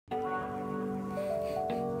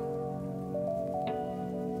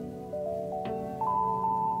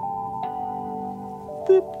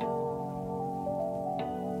scoop.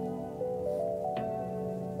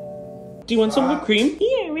 Do you want some whipped cream?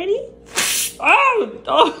 Yeah, ready?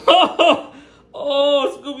 Oh,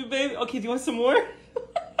 Scooby baby. Okay, do you want some more?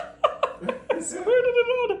 Scooby.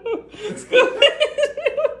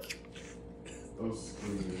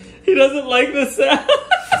 He doesn't like the sound.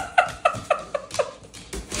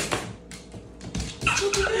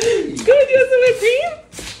 Scooby, do you want some whipped cream?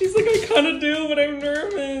 He's like, I kind of do, but I'm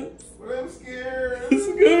nervous. But I'm scared.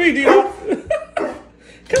 Scooby, do you want...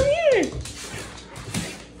 Come here.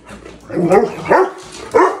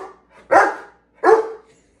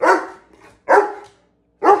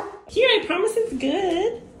 Here, I promise it's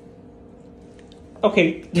good.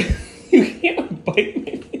 Okay, you can't bite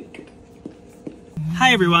me.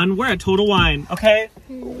 Hi everyone, we're at Total Wine, okay?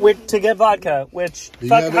 We're to get vodka, which,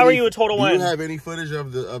 how are you at Total Wine? Do you have any footage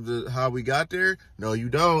of the how we got there? No, you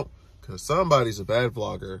don't, because somebody's a bad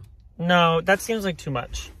vlogger. No, that seems like too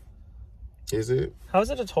much. Is it? How is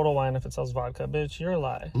it a Total Wine if it sells vodka? Bitch, you're a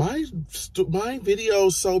lie. My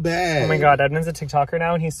video's so bad. Oh my god, Edmon's a TikToker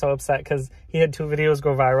now and he's so upset because he had 2 videos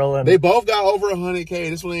go viral and... They both got over 100K.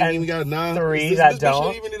 This one ain't even got 9. 3 that don't.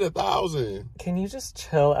 This even did 1,000. Can you just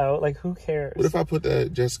chill out? Like, who cares? What if I put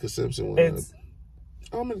that Jessica Simpson one up?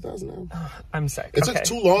 I'm at 1,000 now. I'm sick. It took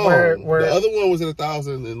too long. The other one was at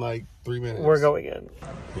 1,000 in like 3 minutes. We're going in.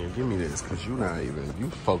 Yeah, give me this, because you're not even... You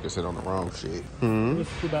focusing on the wrong shit. It was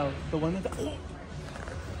about the one that...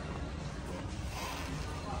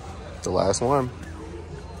 The last one.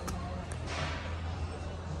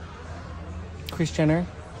 Kris Jenner,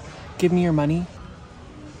 give me your money.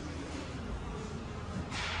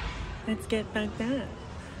 Let's get back that.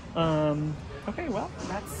 Okay, well,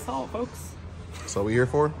 that's all, folks. That's all we here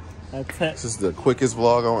for? That's it. This is the quickest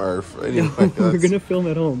vlog on earth. Anyway, we're gonna film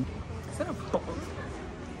at home. Is that a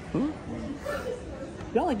bong?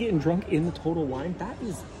 Y'all are getting drunk in the Total Wine? That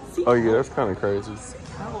is... Oh yeah, that's kind of crazy.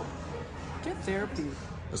 How? Get therapy.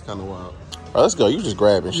 That's kind of wild. All right, let's go. You just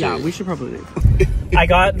grabbing shit. Yeah, we should probably leave. I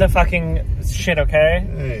got the fucking shit, okay?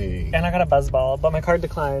 Hey. And I got a buzzball, but my card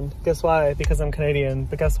declined. Guess why? Because I'm Canadian.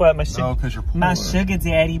 But guess what? Because you're poor. My sugar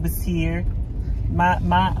daddy was here.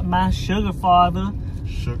 My sugar father.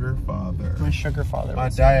 Sugar father. My sugar father. My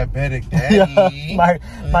diabetic daddy. my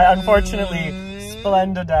unfortunately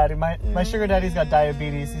splendid daddy. My sugar daddy's got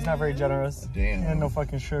diabetes. He's not very generous. Damn. And no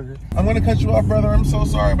fucking sugar. I'm gonna cut you off, brother. I'm so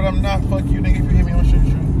sorry, but I'm not. Fuck you, nigga. If you hit me, I'm gonna shoot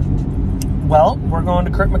you. Well, we're going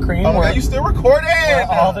to Crip McCream. Oh my God, you still recording? Where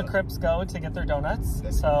all the Crips go to get their donuts.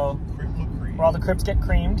 So, where all the Crips get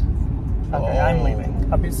creamed. Okay, I'm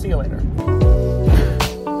leaving. I'll see you later.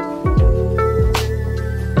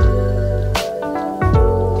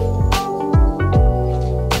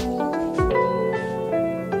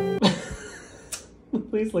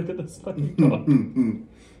 Please look at this fucking dog.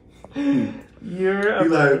 You're a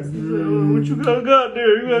like, what you got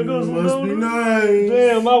there? You gotta go some must be nice.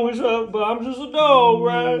 Damn, I wish but I'm just a dog,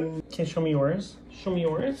 right? Can you show me yours? Show me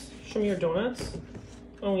yours. Show me your donuts.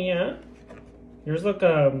 Oh yeah. Yours look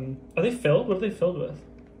are they filled? What are they filled with?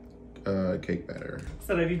 Cake batter.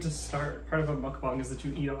 Said I need to start. Part of a mukbang is that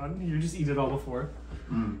you eat on. You just eat it all before.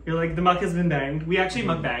 You're like, the muck has been banged. We actually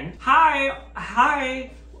mukbanged.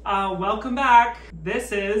 Hi. Welcome back.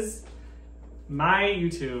 This is my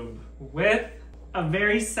YouTube with a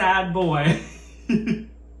very sad boy.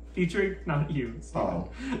 Featuring, not you, Steven.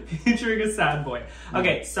 Featuring a sad boy.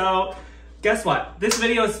 Okay, so guess what? This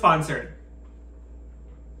video is sponsored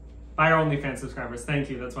by our OnlyFans subscribers. Thank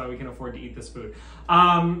you. That's why we can afford to eat this food.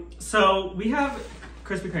 So we have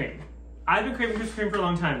Krispy Kreme. I've been craving Krispy Kreme for a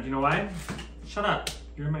long time. Do you know why? Shut up.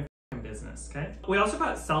 You're in my business, okay? We also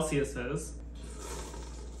got Celsius's.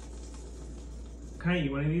 Can I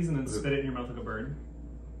eat one of these and then spit it in your mouth like a bird?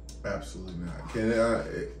 Absolutely not.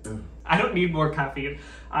 I don't need more caffeine.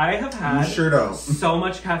 I have had so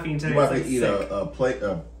much caffeine today. You have to eat a plate,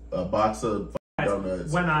 a box of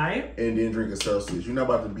donuts. And then drink a Celsius. You're not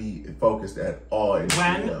about to be focused at all. In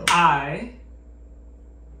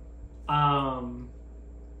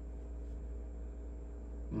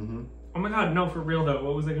Oh my God, no, for real though.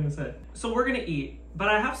 What was I gonna say? So we're gonna eat, but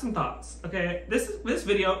I have some thoughts. Okay, this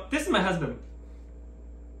is my husband.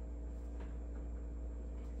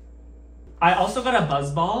 I also got a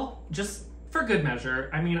buzzball, just for good measure.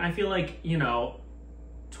 I mean, I feel like, you know,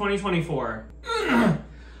 2024.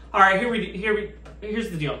 All right, here's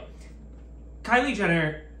the deal. Kylie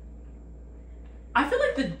Jenner, I feel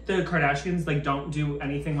like the Kardashians like don't do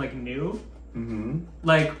anything like new.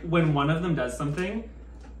 Like when one of them does something,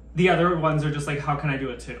 the other ones are just like, how can I do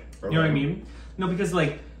it too? You know what I mean? No, because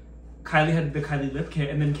like Kylie had the Kylie lip kit,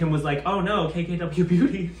 and then Kim was like, oh no, KKW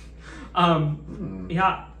Beauty.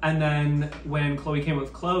 Yeah, and then when Khloe came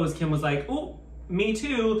with clothes, Kim was like, oh, me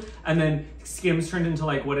too. And then Skims turned into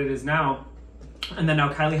like what it is now. And then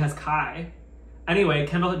now Kylie has Kai. Anyway,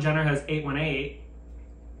 Kendall Jenner has 818.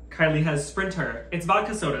 Kylie has Sprinter. It's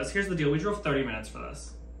vodka sodas. Here's the deal. We drove 30 minutes for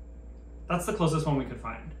this. That's the closest one we could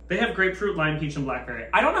find. They have grapefruit, lime, peach, and blackberry.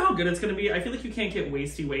 I don't know how good it's going to be. I feel like you can't get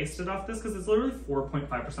wasted off this because it's literally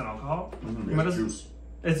 4.5% alcohol. It's juice.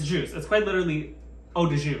 It's juice. It's quite literally eau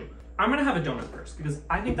de jus. I'm going to have a donut first because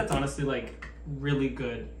I think that's honestly like really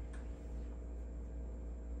good.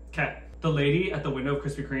 Okay. The lady at the window of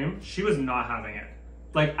Krispy Kreme, she was not having it.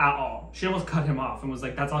 Like at all. She almost cut him off and was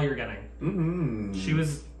like, that's all you're getting. She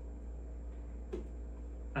was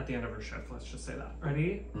at the end of her shift, let's just say that.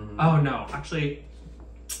 Ready? Oh no, actually,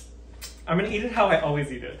 I'm gonna eat it how I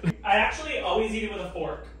always eat it. I actually always eat it with a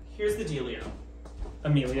fork. Here's the dealio.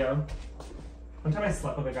 Emilio. One time I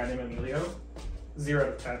slept with a guy named Emilio. 0 out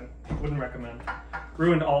of 10. Wouldn't recommend.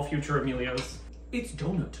 Ruined all future Emilios. It's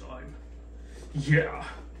donut time. Yeah.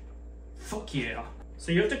 Fuck yeah.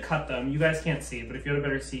 So you have to cut them. You guys can't see, but if you had a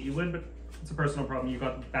better seat, you would, but it's a personal problem. You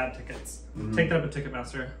got bad tickets. Take that up at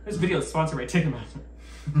Ticketmaster. This video is sponsored by Ticketmaster.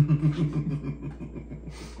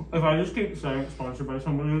 If I just keep saying it's sponsored by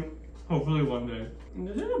somebody, hopefully one day.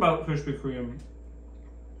 The thing about Krispy Kreme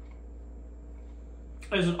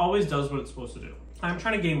is it always does what it's supposed to do. I'm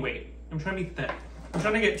trying to gain weight. I'm trying to be thick. I'm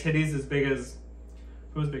trying to get titties as big as...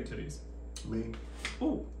 Who has big titties? Me.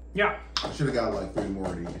 Ooh, yeah. I should have got like 3 more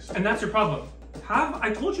of these. And that's your problem.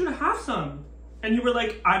 I told you to have some. And you were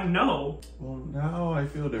like, I'm no. Well, now I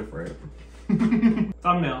feel different.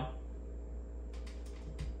 Thumbnail.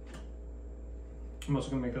 I'm also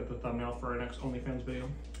gonna make that the thumbnail for our next OnlyFans video.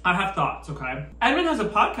 I have thoughts, okay? Edmon has a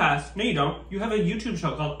podcast. No, you don't. You have a YouTube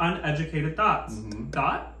show called Uneducated Thoughts.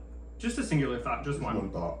 Thought? Just a singular thought, just one.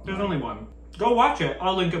 One thought. There's only one. Go watch it.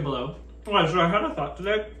 I'll link it below. Alright, so I had a thought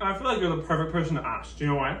today. I feel like you're the perfect person to ask. Do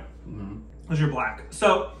you know why? Because you're black.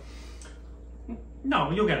 So,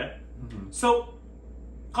 no, you'll get it. So,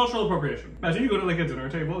 cultural appropriation. Imagine you go to like a dinner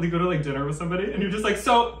table, you go to like dinner with somebody, and you're just like,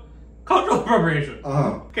 so, cultural appropriation.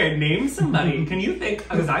 Okay, name somebody. Can you think?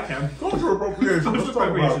 Because I can. Cultural appropriation. Cultural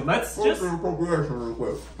appropriation. Let's just. Cultural appropriation real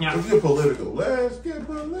quick. Yeah. Let's get political. Let's get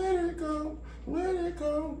political. Let it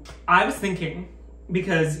go. I was thinking,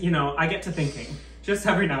 because, you know, I get to thinking just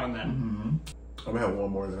every now and then. I'm gonna have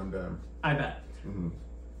one more, then I'm done. I bet.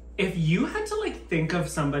 If you had to like think of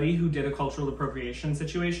somebody who did a cultural appropriation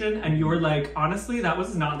situation and you were like, honestly, that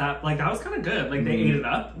was not that, like, that was kind of good. Like, they ate it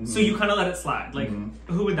up. So you kind of let it slide. Like,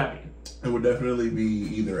 who would that be? It would definitely be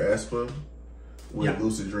either Aespa with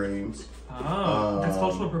Lucid Dreams. Oh, that's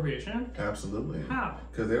cultural appropriation? Absolutely. How?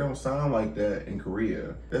 Because they don't sound like that in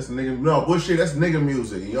Korea. That's nigga, no, bullshit, that's nigga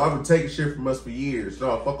music. Y'all been taking shit from us for years.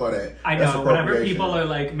 No, fuck all that. I know, whenever people are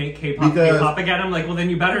like, make K-pop again, I'm like, well then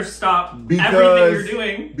you better stop everything you're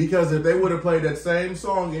doing. Because if they would have played that same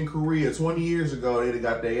song in Korea 20 years ago, they'd have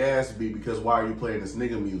got their ass beat because why are you playing this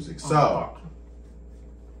nigga music? So,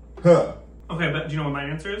 Okay, but do you know what my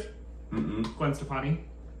answer is? Gwen Stefani.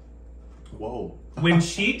 Whoa. When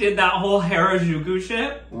she did that whole Harajuku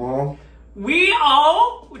shit, we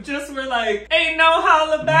all just were like, ain't no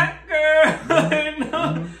holla back, girl. Ain't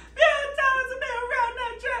no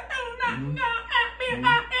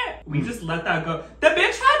we just let that go. The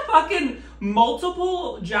bitch had fucking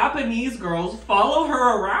multiple Japanese girls follow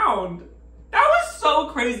her around. That was so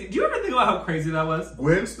crazy. Do you ever think about how crazy that was?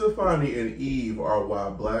 Gwen Stefani and Eve are why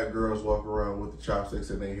black girls walk around with the chopsticks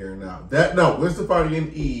in their hair now. Gwen Stefani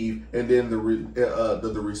and Eve, and then the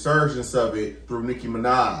resurgence of it through Nicki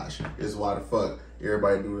Minaj is why the fuck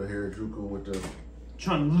everybody do the Harajuku with the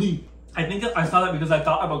Chun-Li. I think I saw that because I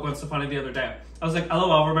thought about Gwen Stefani the other day. I was like,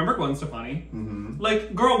 LOL, remember Gwen Stefani?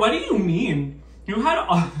 Like, girl, what do you mean? You had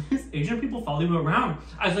all these Asian people follow you around.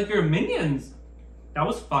 I was like, you're minions. That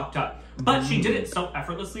was fucked up. But she did it so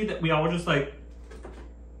effortlessly that we all were just like,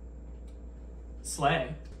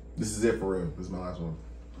 slay. This is it for real. This is my last one.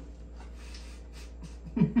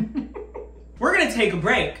 We're gonna take a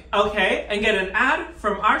break, okay? And get an ad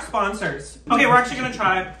from our sponsors. Okay, we're actually gonna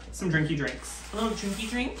try some drinky drinks. A little drinky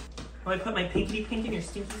drink. Will I put my pinky pink in your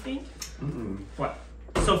stinky pink? What?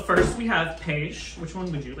 So first we have Paige. Which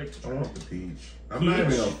one would you like to try? I want the peach. I'm not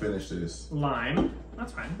even gonna finish this. Lime.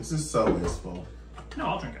 That's fine. This is so wasteful. No,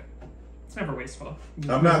 I'll drink it. It's never wasteful.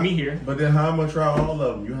 I'm not me here. But then how am I gonna try all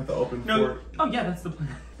of them? You have to open No. Oh yeah, that's the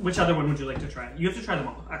plan. Which other one would you like to try? You have to try them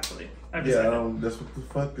all, actually. That's what the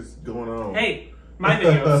fuck is going on. Hey, my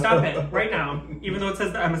video. Stop it right now. Even though it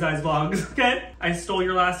says the Amazai's vlogs. Okay? I stole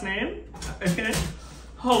your last name. Okay.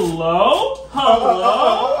 Hello?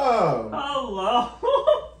 Hello?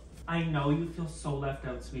 feel so left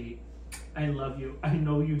out, sweetie. I love you. I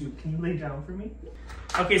know you do. Can you lay down for me?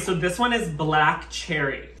 Okay, so this one is black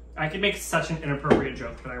cherry. I could make such an inappropriate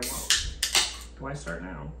joke, but I won't. Do I start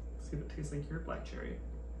now? See if it tastes like your black cherry.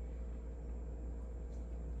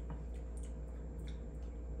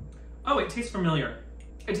 Oh, it tastes familiar.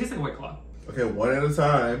 It tastes like a White Claw. Okay, one at a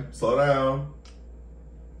time. Slow down.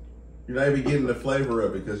 You're not even getting the flavor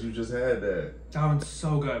of it because you just had that. That one's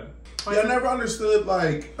so good. Yeah, I never understood,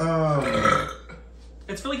 like,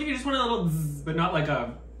 It's for like if you just want a little zzz, but not like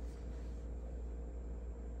a...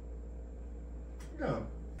 Yeah.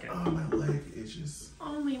 Okay. Oh, my leg itches.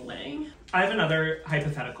 Oh, my leg. I have another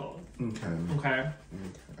hypothetical. Okay.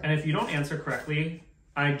 And if you don't answer correctly,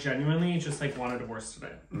 I genuinely just like want a divorce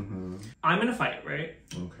today. I'm in a fight, right?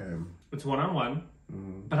 Okay. It's one-on-one,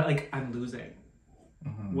 but like I'm losing.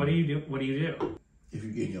 What do you do? What do you do? If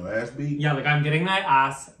you getting your ass beat? Yeah, like I'm getting my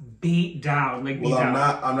ass beat down. Like beat down.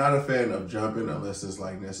 I'm not a fan of jumping unless it's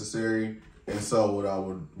like necessary. And so what I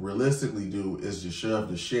would realistically do is just shove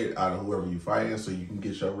the shit out of whoever you fighting so you can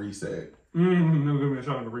get your reset. Give me a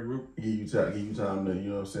shot to regroup. Give you time to, you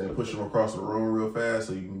know what I'm saying, push them across the room real fast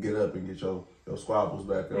so you can get up and get your squabbles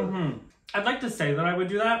back up. I'd like to say that I would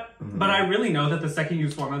do that, but I really know that the second you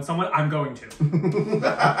swung on someone, I'm going to.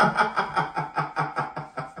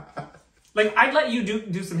 Like, I'd let you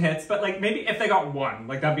do some hits, but like maybe if they got one,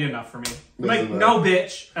 like that'd be enough for me. Like, no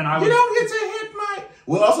bitch, and I would... You don't get to hit my...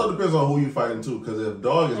 Well, it also depends on who you fighting too, because if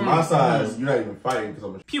dog is my size, you're not even fighting because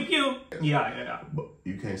I'm a... Pew pew. Yeah. But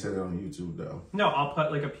you can't say that on YouTube though. No, I'll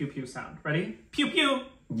put like a pew pew sound. Ready? Pew pew.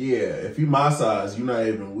 Yeah, if you my size,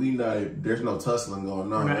 there's no tussling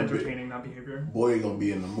going on. We're not entertaining that behavior. Boy, you're gonna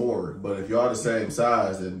be in the morgue. But if y'all the same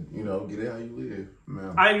size, then, you know, get it how you live,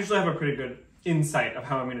 man. I usually have a pretty good insight of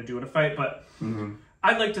how I'm gonna do in a fight, but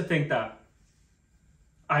I'd like to think that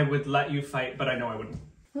I would let you fight, but I know I wouldn't.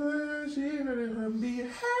 Okay,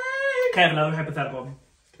 I have another hypothetical.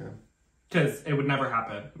 Okay. Because it would never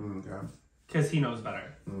happen. Okay. Because he knows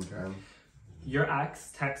better. Okay. Your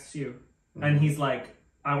ex texts you, and he's like,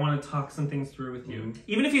 I want to talk some things through with you.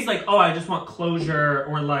 Even if he's like, oh, I just want closure,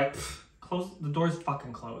 or like, close, the door's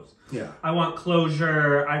fucking closed. Yeah. I want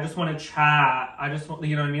closure. I just want to chat. I just want,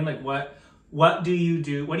 you know what I mean? Like, what do you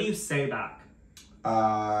do? What do you say back?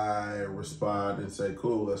 I respond and say,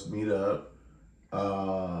 cool, let's meet up.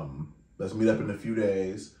 Let's meet up in a few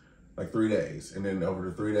days, like 3 days. And then over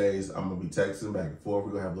the 3 days, I'm going to be texting back and forth.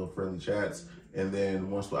 We're going to have little friendly chats. And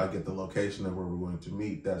then once I get the location of where we're going to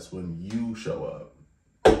meet, that's when you show up.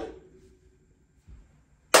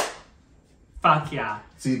 Fuck yeah.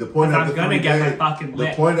 See, the point of the 3 days,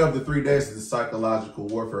 the point of the 3 days is the psychological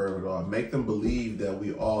warfare of it all. Make them believe that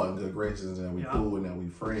we all in good graces and we cool and that we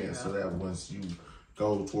friends, so that once you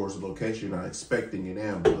go towards the location, you're not expecting an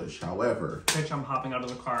ambush. However, bitch, I'm hopping out of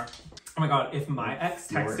the car. Oh my god, if my ex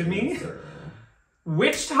texted me,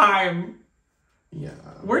 which time? Yeah.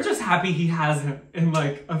 We're just happy he hasn't in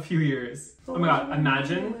like a few years. Oh my god,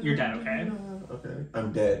 imagine you're dead, okay? Okay.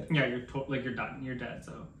 I'm dead. Yeah, you're done. You're dead,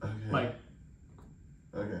 so like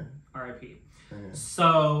okay. R.I.P. Okay.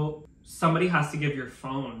 So somebody has to give your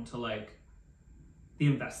phone to like the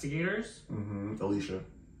investigators. Alicia.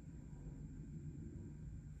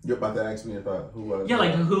 You're about to ask me who was. Yeah,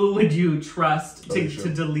 like who would you trust to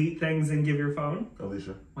delete things and give your phone?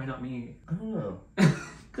 Alicia. Why not me? I don't know.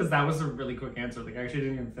 Because that was a really quick answer. Like I actually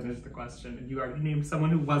didn't even finish the question, and you already named someone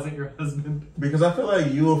who wasn't your husband. Because I feel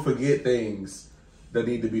like you will forget things that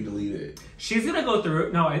need to be deleted. She's gonna go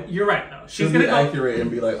through. No, you're right. No, she's gonna be accurate and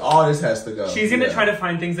be like, "Oh, this has to go." She's gonna try to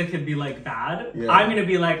find things that could be like bad. Yeah. I'm gonna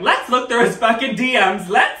be like, "Let's look through his fucking DMs.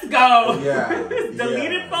 Let's go." Yeah.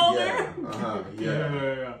 Deleted folder.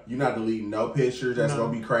 Yeah. You're not deleting no pictures. That's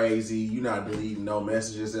gonna be crazy. You're not deleting no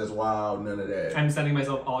messages. That's wild. None of that. I'm sending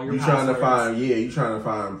myself all your. You're trying to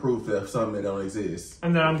find proof of something that don't exist.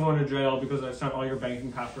 And then I'm going to jail because I sent all your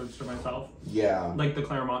banking passwords to myself. Yeah. Like the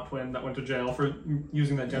Claremont twin that went to jail for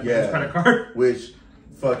using that gentleman's credit card. Which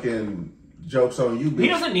fucking joke's on you, bitch. He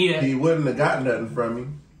doesn't need it. He wouldn't have gotten nothing from me.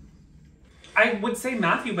 I would say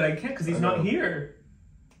Matthew, but I can't because he's not here.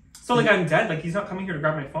 So like I'm dead. Like he's not coming here to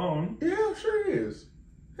grab my phone. Yeah, I'm sure he is.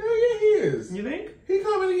 Hell yeah, he is. You think? He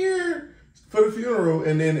coming here for the funeral,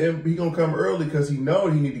 and then he gonna come early because he know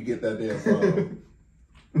he need to get that damn phone.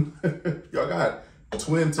 Y'all got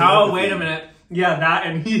twin. Oh, wait a minute. Yeah, that,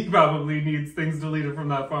 and he probably needs things deleted from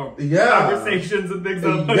that phone. Yeah. Conversations and things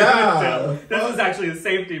like that. This is actually a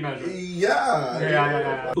safety measure.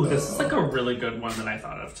 Yeah. Ooh, this is like a really good one that I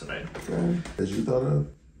thought of today. Okay. That you thought of?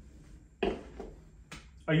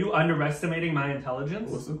 Are you underestimating my intelligence?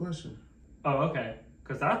 What's the question? Oh, okay.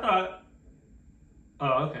 Because I thought...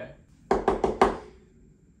 Oh, okay.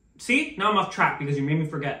 See? Now I'm off track because you made me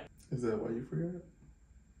forget. Is that why you forgot?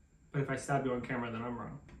 But if I stab you on camera, then I'm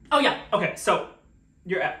wrong. Oh yeah, okay, so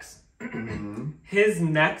your ex. Mm-hmm. His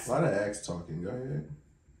next... A lot of ex talking, go ahead.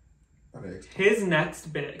 A lot of ex talking. His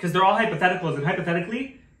next bit, because they're all hypotheticals, and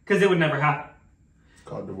hypothetically, because it would never happen. It's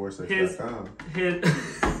called divorcex.com.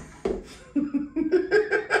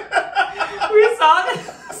 We saw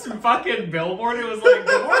this fucking billboard. It was like,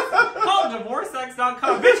 call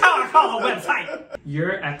divorcex.com. Bitch, how I call a website.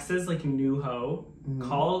 Your ex's like new hoe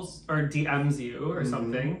calls or DMs you or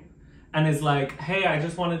something and is like, hey, I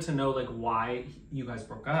just wanted to know like why you guys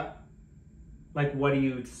broke up. Like, what do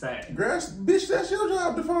you say? Bitch, that's your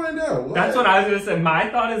job to find out. What? That's what I was gonna say. My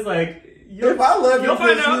thought is like, if I love you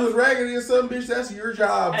because you was raggedy or something, bitch, that's your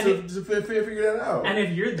job to figure that out. And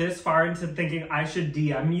if you're this far into thinking I should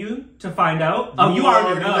DM you to find out, you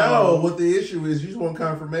already know what the issue is. You just want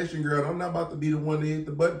confirmation, girl. I'm not about to be the one to hit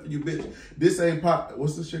the button for you, bitch. This ain't pop.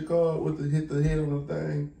 What's the shit called? With the hit the head on the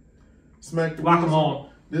thing, smack the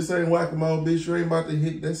whack-a-mole. This ain't whack-a-mole, bitch. You ain't about to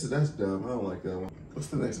hit. That's dumb. I don't like that one. What's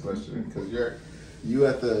the next question? Because you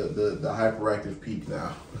at the hyperactive peak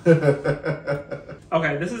now.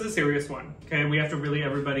 Okay, this is a serious one. Okay, we have to really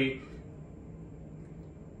everybody.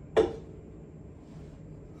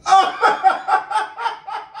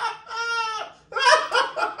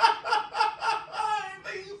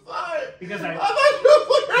 Because I thought you were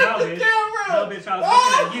looking at the camera. No, bitch, I was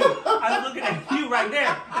looking at you. I was looking at you right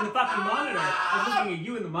there in the fucking monitor. I was looking at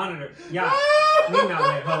you in the monitor. Yeah, lean that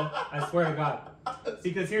way, ho. I swear to God.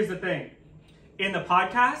 Because here's the thing. In the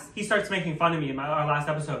podcast, he starts making fun of me in our last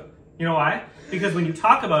episode. You know why? Because when you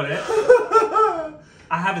talk about it,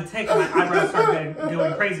 I have a tick and my eyebrows start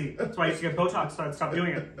going crazy. That's why I used to get Botox, so I'd stop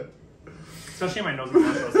doing it. Especially my nose and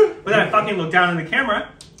nostrils. But then I fucking look down in the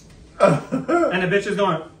camera, and the bitch is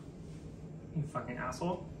going, you fucking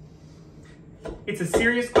asshole. It's a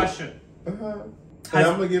serious question. And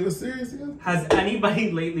I'm gonna give a serious answer. Has anybody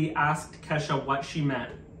lately asked Kesha what she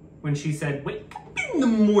meant when she said, wake up in the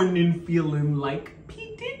morning feeling like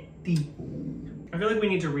P. Diddy? I feel like we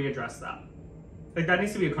need to readdress that. Like, that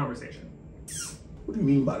needs to be a conversation. What do you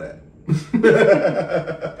mean by that?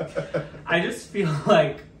 I just feel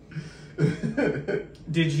like,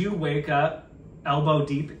 did you wake up elbow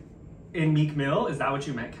deep in Meek Mill? Is that what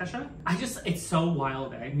you meant, Kesha? It's so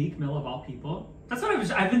wild, eh? Meek Mill of all people. That's what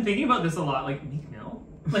I've been thinking about this a lot. Like, Meek Mill?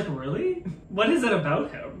 Like, really? What is it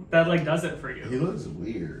about him that, like, does it for you? He looks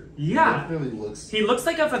weird. Yeah. He definitely looks... He looks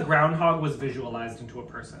like if a groundhog was visualized into a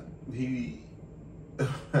person.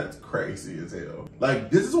 That's crazy as hell.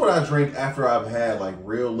 Like, this is what I drink after I've had, like,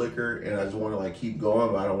 real liquor, and I just want to, like, keep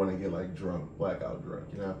going, but I don't want to get, like, drunk, blackout drunk,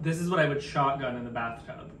 you know? This is what I would shotgun in the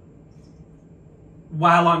bathtub.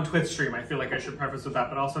 While on Twitch stream, I feel like I should preface with that,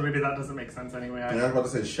 but also maybe that doesn't make sense anyway. And I was about to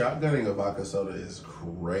say, shotgunning a vodka soda is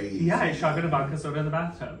crazy. Yeah, I shotgun a vodka soda in the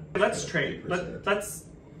bathtub. Let's trade. Let's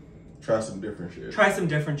try some different shit. Try some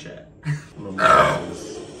different shit.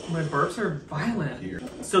 My burps are violent. Here.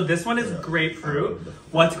 So this one is grapefruit.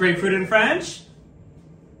 What's grapefruit in French?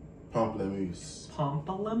 Pamplemousse.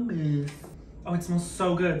 Pamplemousse. Oh, it smells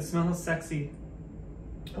so good. It smells sexy.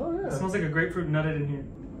 Oh, yeah. It smells like a grapefruit nutted in here.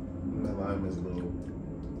 My lime is a little...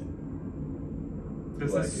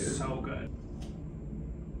 This is so good.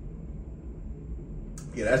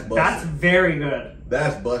 Yeah, that's busting. That's very good.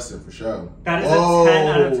 That's busting for sure. That is a 10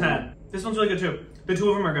 out of 10. This one's really good too. The two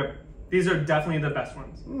of them are good. These are definitely the best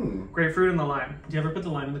ones. Grapefruit and the lime. Do you ever put the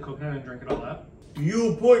lime in the coconut and drink it all up?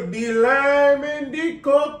 You put the lime in the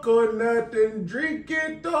coconut and drink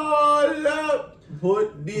it all up.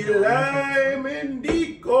 Put the lime in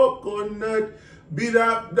the coconut. Beat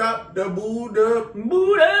up, the Buddha.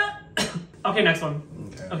 Buddha. Okay, next one.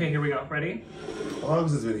 Okay, here we go. Ready? How long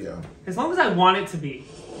is this video? As long as I want it to be.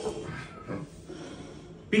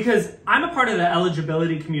 Because I'm a part of the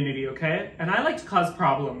eligibility community, okay? And I like to cause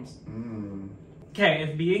problems. Okay,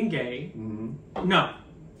 if being gay... No.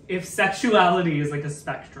 If sexuality is like a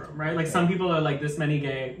spectrum, right? Like some people are like this many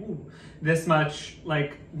gay, this much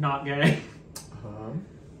like not gay.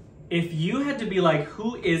 If you had to be like,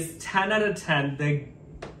 who is 10 out of 10 the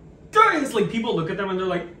gayest? Like people look at them and they're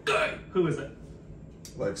like, gay. Who is it?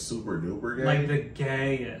 Like super duper gay? Like the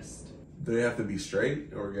gayest. Do they have to be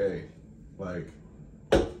straight or gay? Like,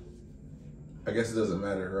 I guess it doesn't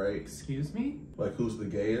matter, right? Excuse me? Like who's the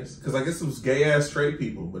gayest? Because I guess it was gay ass straight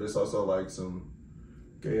people, but it's also like some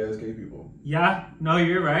gay ass gay people. Yeah, no,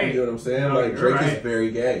 you're right. You know what I'm saying? No, like Drake is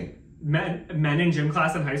very gay. Men in gym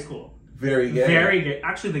class in high school. Very gay. Very gay.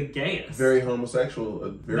 Actually, the gayest. Very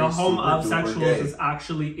homosexual. The home of sexuals is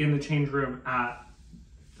actually in the change room at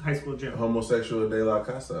high school gym. Homosexual de la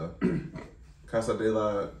casa. Casa de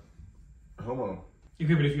la homo.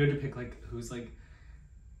 Okay, but if you had to pick, like, who's, like,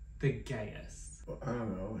 the gayest? I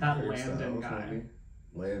don't know. That Landon guy.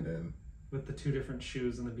 Landon. With the 2 different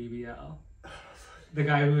shoes and the BBL. The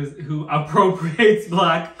guy who appropriates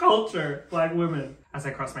black culture, black women. As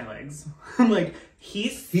I cross my legs. Like,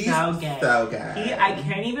 he's so gay. So gay. I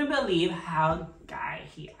can't even believe how gay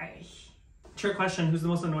he is. Trick question, who's the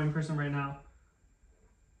most annoying person right now?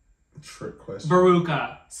 Trick question.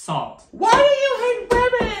 Veruca Salt. Why do you hate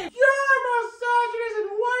women? You're a misogynist, and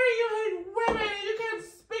why do you hate women? You can't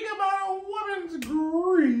speak about a woman's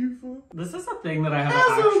grief. This is a thing that I have an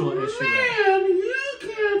actual issue with. Man, you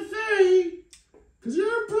can't say, because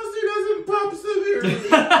your pussy doesn't pop severely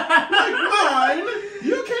like mine.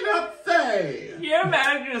 You cannot say. Your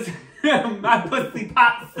man just, my pussy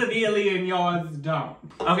pops severely and yours don't.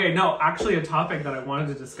 Okay, no, actually a topic that I wanted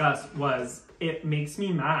to discuss was, it makes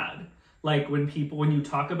me mad. Like when you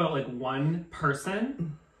talk about like one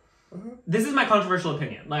person, this is my controversial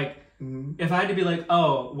opinion. Like if I had to be like,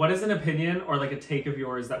 oh, what is an opinion or like a take of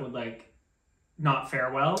yours that would like not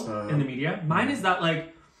fare well in the media? Mine is that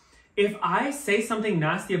like, if I say something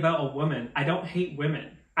nasty about a woman, I don't hate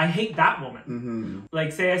women. I hate that woman.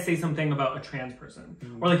 Like say I say something about a trans person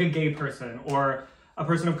or like a gay person or a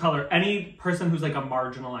person of color, any person who's like a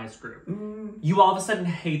marginalized group. You all of a sudden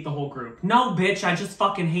hate the whole group. No, bitch, I just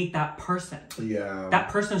fucking hate that person. Yeah. That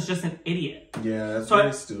person's just an idiot. Yeah, that's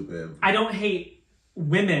really stupid. I don't hate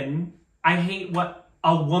women. I hate what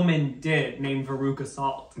a woman did named Veruca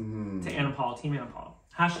Salt to Anna Paul, Team Anna Paul.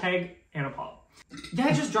 Hashtag Anna Paul. Yeah,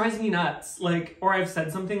 it just drives me nuts. Like, or I've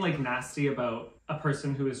said something like nasty about a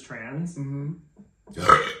person who is trans.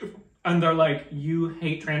 And they're like, you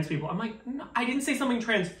hate trans people. I'm like, no, I didn't say something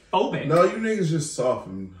transphobic. No, you niggas just soft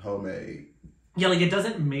and homemade. Yeah, like it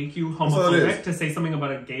doesn't make you homophobic to say something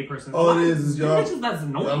about a gay person. All it is y'all, that's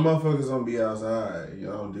annoying. Y'all motherfuckers don't be outside.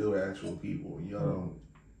 Y'all don't deal with actual people. Y'all don't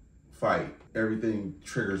fight. Everything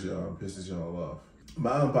triggers y'all and pisses y'all off.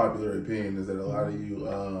 My unpopular opinion is that a lot of you,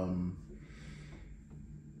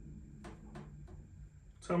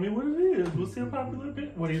 Tell me what it is. What's the unpopular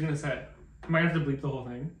opinion? What are you gonna say? I might have to bleep the whole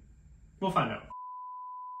thing. We'll find out.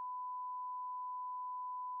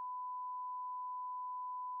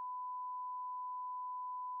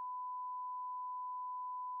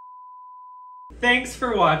 Thanks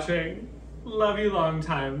for watching. Love you long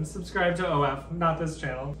time. Subscribe to OF, not this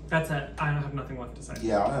channel. That's it. I have nothing left to say.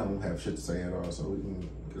 Yeah, I don't have shit to say at all, so we can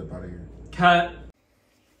get up out of here. Cut.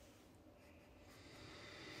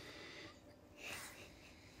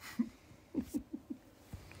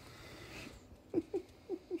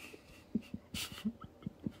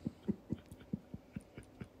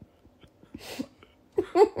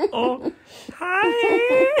 Oh,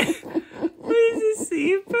 hi! Where's the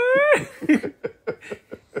sleeper?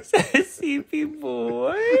 Is that a sleepy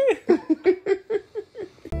boy?